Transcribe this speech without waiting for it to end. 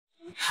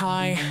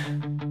Hi,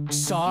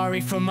 sorry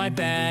for my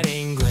bad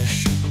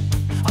English.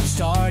 I'm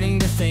starting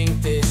to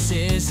think this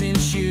isn't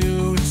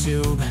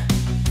YouTube.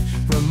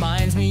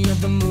 Reminds me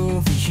of the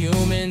movie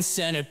Human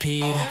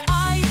Centipede.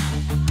 I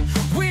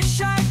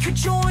wish I could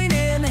join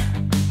in.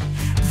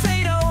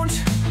 They don't.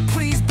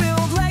 Please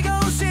build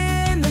Legos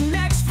in the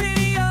next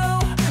video.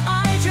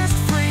 I just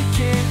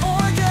freaking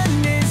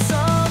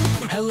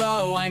organism.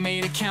 Hello, I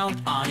made a count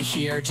on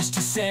here just to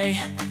say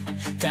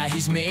that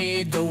he's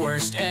made the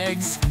worst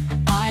eggs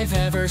I've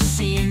ever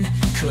seen.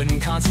 Couldn't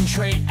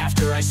concentrate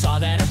after I saw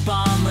that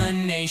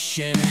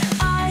abomination.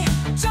 I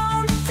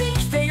don't think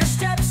they are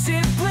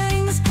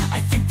step-siblings.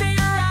 I think they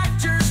are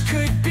actors,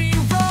 could be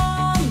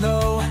wrong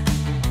though.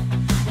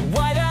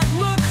 Why that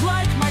look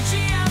like my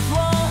GF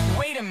lol?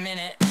 Wait a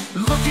minute.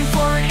 Looking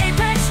for an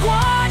Apex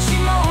squad, she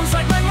moans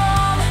like my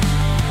mom.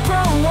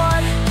 Bro,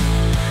 what?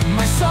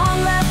 My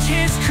song left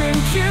his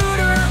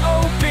computer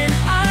open.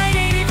 I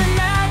ain't even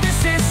mad,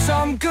 this is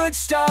some good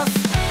stuff.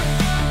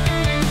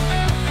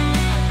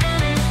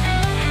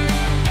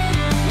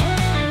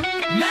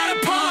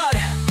 Metapod!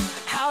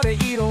 How to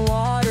eat a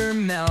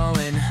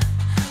watermelon.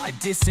 I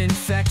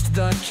disinfect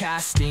the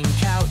casting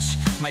couch.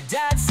 My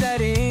dad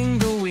setting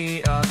the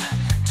wheat up.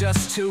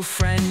 Just two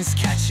friends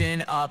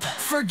catching up.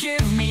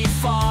 Forgive me,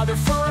 Father,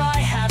 for I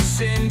have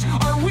sinned.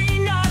 Are we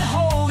not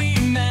holy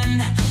men?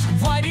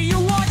 Why do you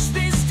watch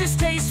this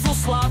distasteful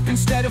slop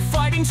instead of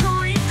fighting to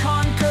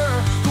reconquer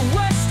the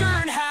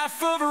western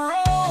half of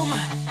Rome?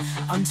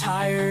 I'm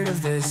tired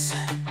of this.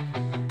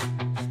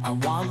 I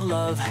want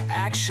love,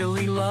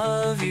 actually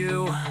love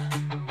you.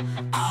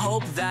 I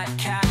hope that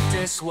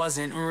cactus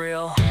wasn't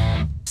real.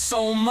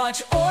 So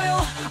much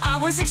oil, I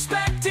was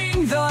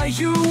expecting the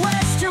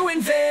US to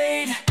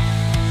invade.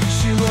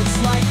 She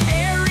looks like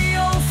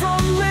Ariel from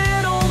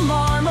Little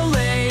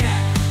Marmalade.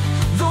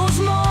 Those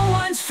no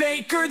one's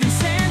faker than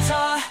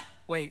Santa.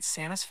 Wait,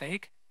 Santa's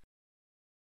fake?